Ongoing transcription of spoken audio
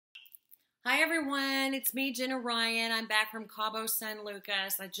Hi everyone, it's me, Jenna Ryan. I'm back from Cabo San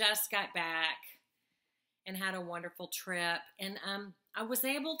Lucas. I just got back and had a wonderful trip. And I was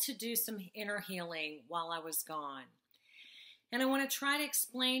able to do some inner healing while I was gone. And I want to try to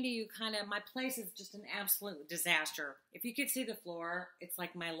explain to you my place is just an absolute disaster. If you could see the floor, it's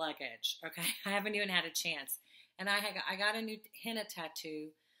like my luggage, okay? I haven't even had a chance. And I got a new henna tattoo.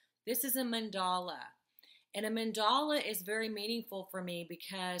 This is a mandala. And a mandala is very meaningful for me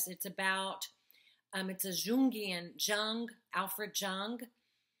because it's about, it's a Jungian, Alfred Jung,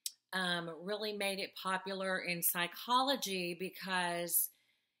 really made it popular in psychology because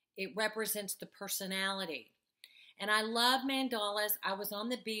it represents the personality. And I love mandalas. I was on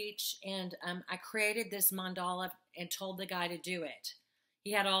the beach and I created this mandala and told the guy to do it.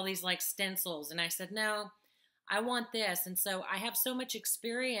 He had all these like stencils and I said, no, I want this. And so I have so much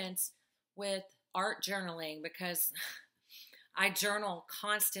experience with art journaling because I journal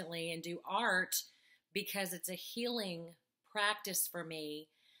constantly and do art because it's a healing practice for me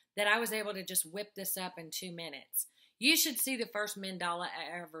that I was able to just whip this up in 2 minutes. You should see the first mandala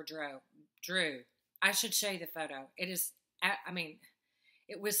I ever drew. I should show you the photo. It is,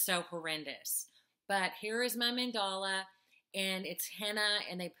 it was so horrendous. But here is my mandala and it's henna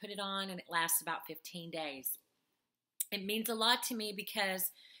and they put it on and it lasts about 15 days. It means a lot to me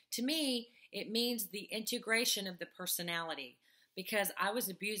because to me, it means the integration of the personality because I was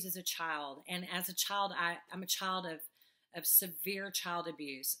abused as a child. And as a child, I'm a child of severe child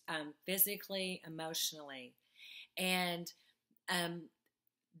abuse, physically, emotionally. And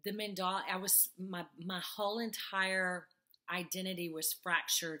the mandala, my whole entire identity was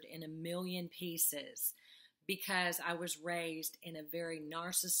fractured in a million pieces because I was raised in a very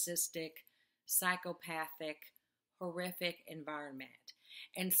narcissistic, psychopathic, horrific environment.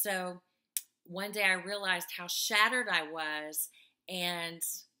 And so one day I realized how shattered I was, and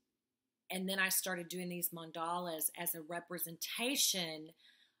then I started doing these mandalas as a representation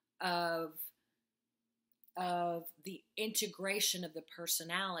of the integration of the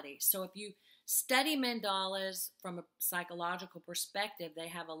personality. So if you study mandalas from a psychological perspective, they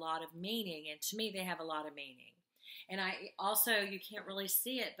have a lot of meaning, and to me they have a lot of meaning. And I also, you can't really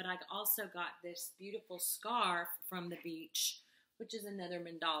see it, but I also got this beautiful scarf from the beach, which is another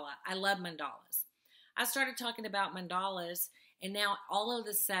mandala. I love mandalas. I started talking about mandalas, and now all of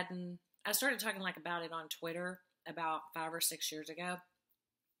a sudden, I started talking about it on Twitter about 5 or 6 years ago.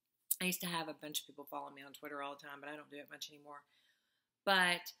 I used to have a bunch of people follow me on Twitter all the time, but I don't do it much anymore.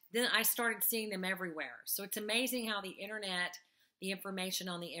 But then I started seeing them everywhere. So it's amazing how the internet, the information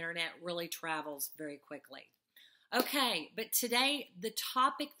on the internet really travels very quickly. Okay, but today, the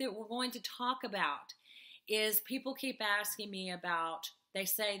topic that we're going to talk about is people keep asking me about, they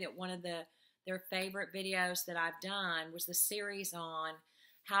say that one of their favorite videos that I've done was the series on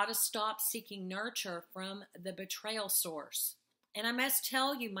how to stop seeking nurture from the betrayal source. And I must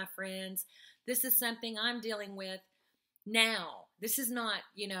tell you, my friends, this is something I'm dealing with now. This is not,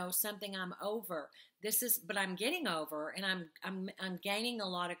 something I'm over. But I'm getting over, and I'm gaining a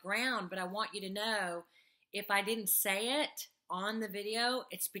lot of ground. But I want you to know, if I didn't say it on the video,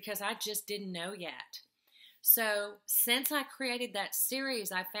 it's because I just didn't know yet. So since I created that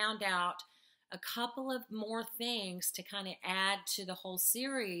series, I found out a couple of more things to kind of add to the whole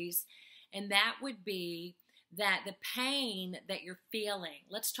series, and that would be that the pain that you're feeling,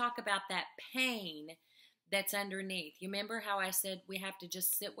 let's talk about that pain that's underneath. You remember how I said we have to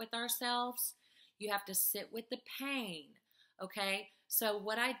just sit with ourselves? You have to sit with the pain, okay? So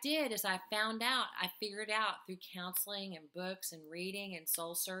what I did is I figured out through counseling and books and reading and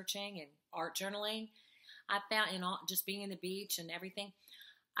soul searching and art journaling, I found, just being in the beach and everything,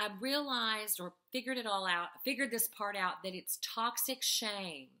 I realized or figured this part out, that it's toxic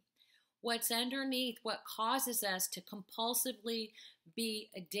shame. What's underneath, what causes us to compulsively be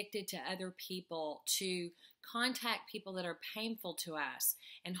addicted to other people, to contact people that are painful to us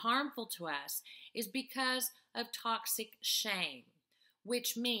and harmful to us, is because of toxic shame.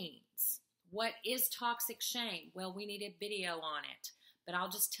 Which means, what is toxic shame? Well, we need a video on it, but I'll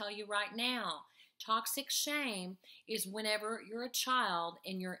just tell you right now, toxic shame is whenever you're a child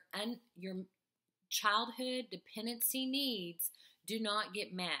and your childhood dependency needs do not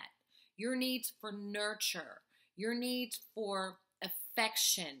get met. Your needs for nurture, your needs for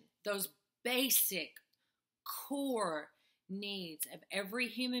affection, those basic core needs of every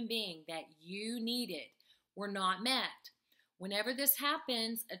human being that you needed were not met. Whenever this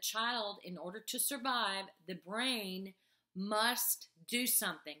happens, a child, in order to survive, the brain must do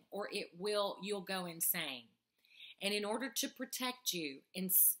something or you'll go insane. And in order to protect you,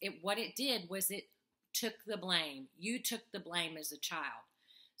 what it did was it took the blame. You took the blame as a child.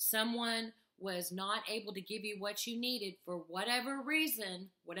 someone was not able to give you what you needed for whatever reason,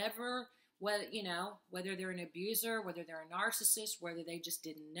 whether they're an abuser, whether they're a narcissist, whether they just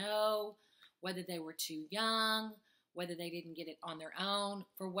didn't know, whether they were too young, whether they didn't get it on their own,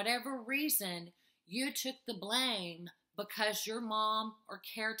 for whatever reason, you took the blame because your mom or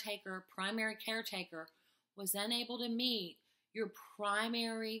primary caretaker, was unable to meet your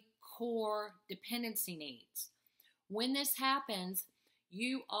primary core dependency needs. When this happens,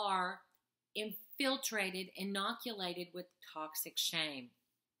 you are inoculated with toxic shame.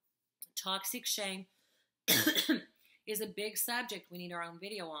 Toxic shame is a big subject. We need our own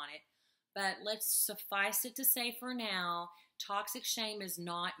video on it. But let's suffice it to say for now, toxic shame is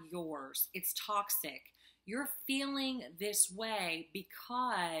not yours. It's toxic. You're feeling this way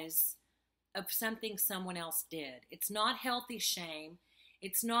because of something someone else did. It's not healthy shame.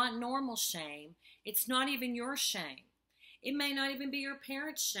 It's not normal shame. It's not even your shame. It may not even be your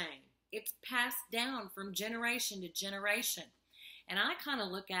parents' shame. It's passed down from generation to generation. And I kind of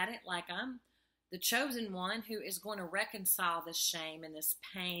look at it like I'm the chosen one who is going to reconcile this shame and this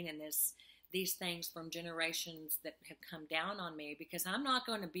pain and these things from generations that have come down on me, because I'm not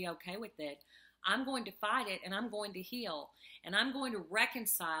going to be okay with it. I'm going to fight it, and I'm going to heal, and I'm going to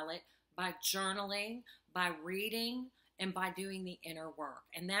reconcile it by journaling, by reading, and by doing the inner work.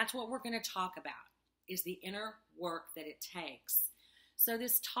 And that's what we're going to talk about, is the inner work that it takes. So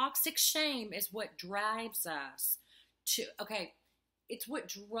this toxic shame is what drives us it's what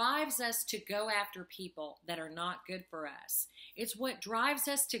drives us to go after people that are not good for us. It's what drives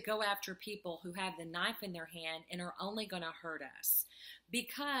us to go after people who have the knife in their hand and are only going to hurt us.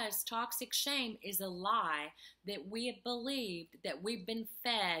 Because toxic shame is a lie that we have believed, that we've been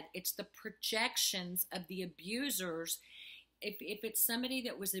fed. It's the projections of the abusers. If it's somebody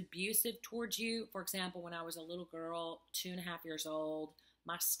that was abusive towards you, for example, when I was a little girl, 2.5 years old,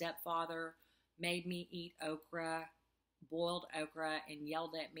 my stepfather made me eat boiled okra, and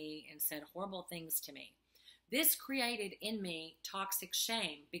yelled at me and said horrible things to me. This created in me toxic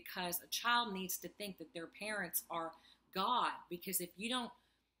shame, because a child needs to think that their parents are God, because if you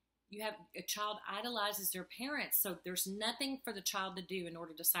have a child idolizes their parents, so there's nothing for the child to do in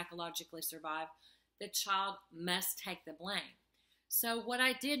order to psychologically survive. The child must take the blame. So what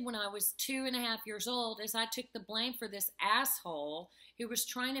I did when I was 2.5 years old is I took the blame for this asshole who was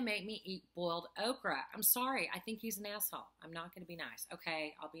trying to make me eat boiled okra. I'm sorry. I think he's an asshole. I'm not going to be nice.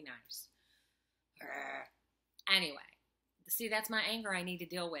 Okay, I'll be nice. Anyway, see, that's my anger I need to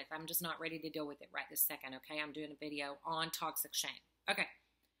deal with. I'm just not ready to deal with it right this second, okay? I'm doing a video on toxic shame. Okay,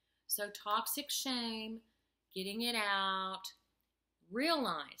 so toxic shame, getting it out,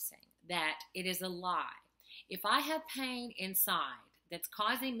 realizing that it is a lie. If I have pain inside that's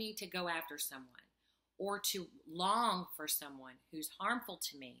causing me to go after someone or to long for someone who's harmful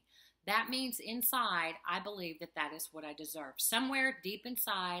to me, that means inside I believe that that is what I deserve. Somewhere deep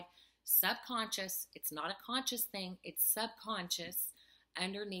inside, subconscious, it's not a conscious thing, it's subconscious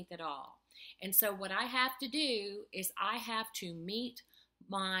underneath it all. And so what I have to do is I have to meet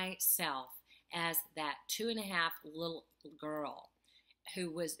myself as that 2.5 little girl who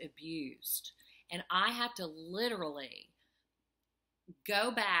was abused. And I have to literally go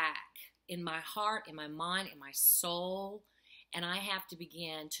back in my heart, in my mind, in my soul, and I have to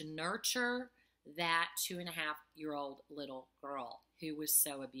begin to nurture that 2.5-year-old little girl who was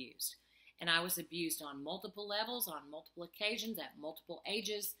so abused. And I was abused on multiple levels, on multiple occasions, at multiple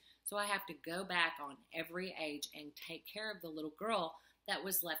ages. So I have to go back on every age and take care of the little girl that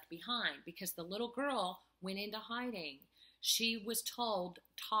was left behind, because the little girl went into hiding. She was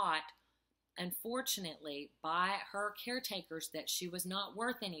taught, unfortunately, by her caretakers that she was not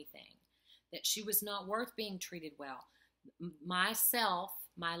worth anything, that she was not worth being treated well. Myself,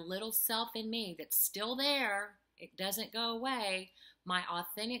 my little self in me that's still there, it doesn't go away, my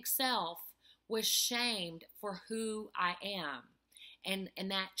authentic self was shamed for who I am. And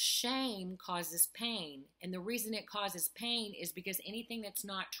that shame causes pain. And the reason it causes pain is because anything that's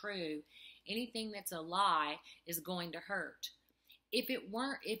not true, anything that's a lie, is going to hurt. If it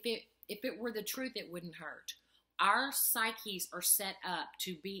were the truth, it wouldn't hurt. Our psyches are set up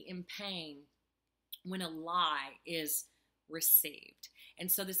to be in pain when a lie is received.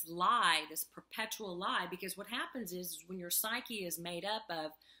 And so this lie, this perpetual lie, because what happens is when your psyche is made up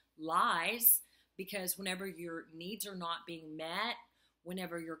of lies, because whenever your needs are not being met,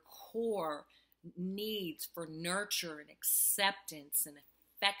 whenever your core needs for nurture and acceptance and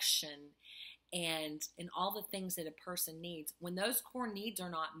affection and all the things that a person needs, when those core needs are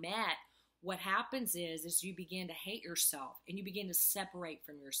not met, what happens is you begin to hate yourself, and you begin to separate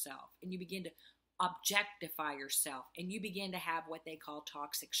from yourself, and you begin to objectify yourself, and you begin to have what they call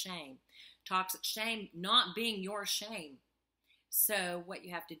toxic shame. Toxic shame not being your shame. So what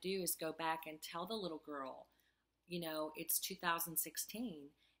you have to do is go back and tell the little girl, it's 2016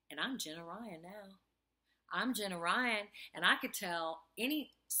 and I'm Jenna Ryan now. I'm Jenna Ryan, and I could tell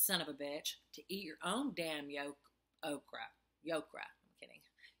any son of a bitch to eat your own damn okra. I'm kidding.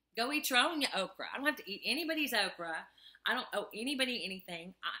 Go eat your own okra. I don't have to eat anybody's okra. I don't owe anybody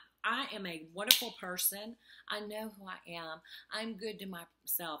anything. I am a wonderful person. I know who I am. I'm good to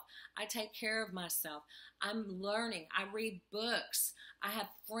myself. I take care of myself. I'm learning. I read books. I have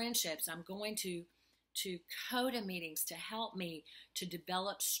friendships. I'm going to CODA meetings to help me to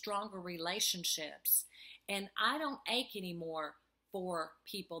develop stronger relationships. And I don't ache anymore for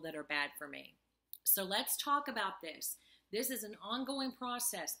people that are bad for me. So let's talk about this. This is an ongoing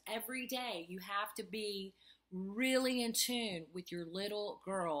process. Every day you have to be really in tune with your little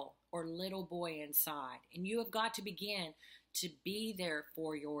girl or little boy inside. And you have got to begin to be there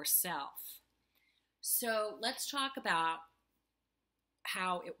for yourself. So let's talk about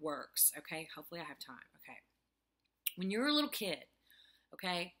how it works, okay? Hopefully I have time, okay? When you're a little kid,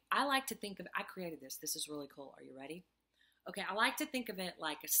 okay, I like to think of, I created this. This is really cool. Are you ready? Okay, I like to think of it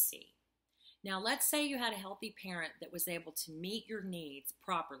like a C. Now, let's say you had a healthy parent that was able to meet your needs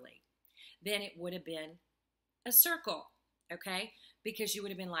properly. Then it would have been a circle, okay? Because you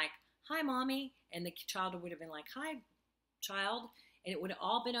would have been like, hi, mommy, and the child would have been like, hi, child, and it would have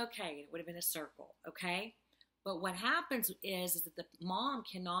all been okay. It would have been a circle, okay? But what happens is that the mom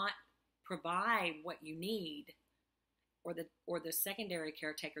cannot provide what you need, or the secondary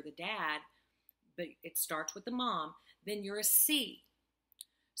caretaker, the dad, but it starts with the mom, then you're a C.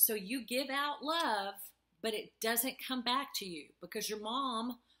 So you give out love, but it doesn't come back to you because your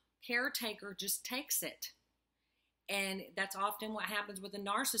mom, caretaker, just takes it. And that's often what happens with a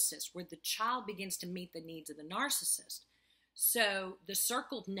narcissist, where the child begins to meet the needs of the narcissist. So the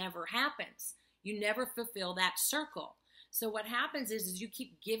circle never happens. You never fulfill that circle. So what happens is you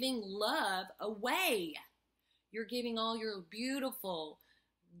keep giving love away. You're giving all your beautiful,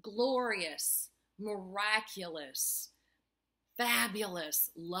 glorious, miraculous, fabulous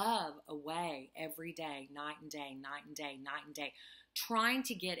love away every day, night and day, night and day, night and day, trying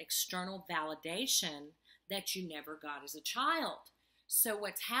to get external validation that you never got as a child. So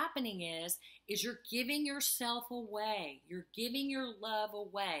what's happening is you're giving yourself away. You're giving your love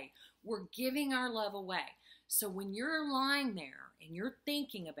away. We're giving our love away. So when you're lying there and you're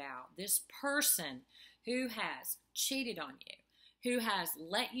thinking about this person who has cheated on you, who has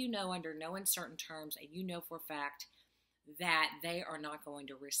let you know under no uncertain terms, and you know for a fact that they are not going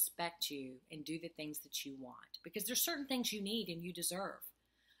to respect you and do the things that you want, because there's certain things you need and you deserve,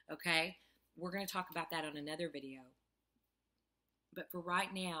 okay? We're going to talk about that on another video. But for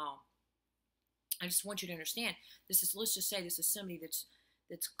right now, I just want you to understand, let's just say this is somebody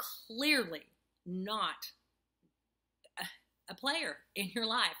that's clearly not a player in your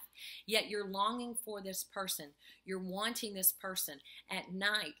life, yet you're longing for this person. You're wanting this person at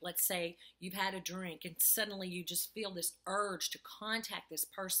night. Let's say you've had a drink and suddenly you just feel this urge to contact this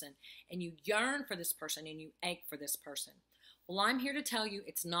person, and you yearn for this person and you ache for this person. Well, I'm here to tell you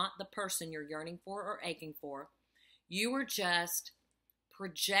it's not the person you're yearning for or aching for. You are just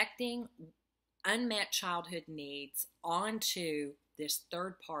projecting unmet childhood needs onto this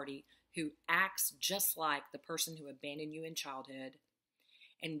third party who acts just like the person who abandoned you in childhood.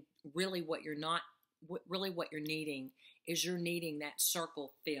 And really what you're needing is you're needing that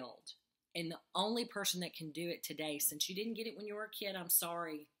circle filled. And the only person that can do it today, since you didn't get it when you were a kid, I'm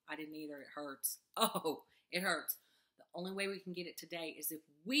sorry, I didn't either, it hurts. Oh, it hurts. The only way we can get it today is if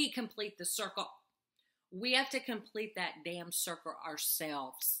we complete the circle. We have to complete that damn circle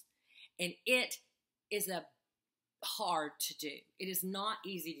ourselves. And it is hard to do. It is not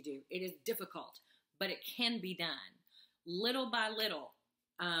easy to do. It is difficult, but it can be done. Little by little,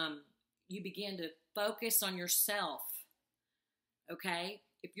 you begin to focus on yourself, okay?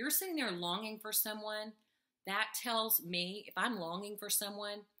 If you're sitting there longing for someone, that tells me, if I'm longing for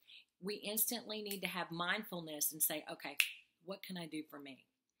someone, we instantly need to have mindfulness and say, okay, what can I do for me?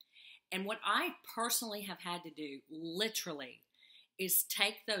 And what I personally have had to do, literally, is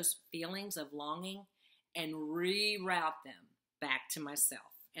take those feelings of longing and reroute them back to myself.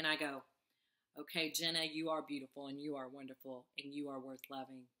 And I go, okay, Jenna, you are beautiful and you are wonderful and you are worth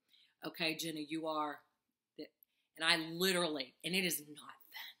loving. Okay, Jenna, you are. And I literally, and it is not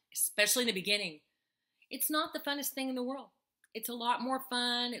fun, especially in the beginning. It's not the funnest thing in the world. It's a lot more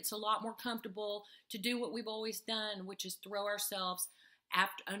fun. It's a lot more comfortable to do what we've always done, which is throw ourselves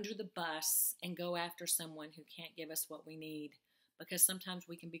under the bus and go after someone who can't give us what we need. because sometimes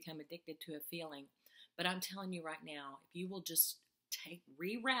we can become addicted to a feeling. But I'm telling you right now, if you will just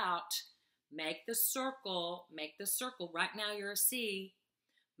reroute, make the circle. Right now you're a C.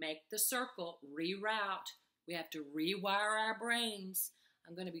 Make the circle, reroute. We have to rewire our brains.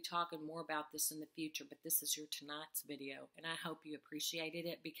 I'm going to be talking more about this in the future, but this is your tonight's video, and I hope you appreciated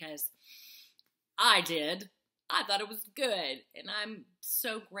it because I did. I thought it was good, and I'm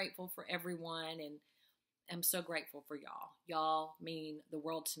so grateful for everyone, and I'm so grateful for y'all. Y'all mean the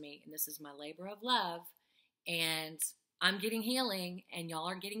world to me, and this is my labor of love, and I'm getting healing, and y'all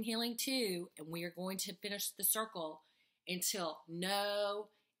are getting healing too, and we are going to finish the circle until no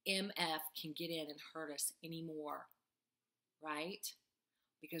MF can get in and hurt us anymore, right?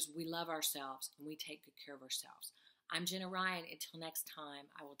 Because we love ourselves and we take good care of ourselves. I'm Jenna Ryan. Until next time,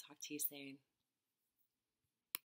 I will talk to you soon.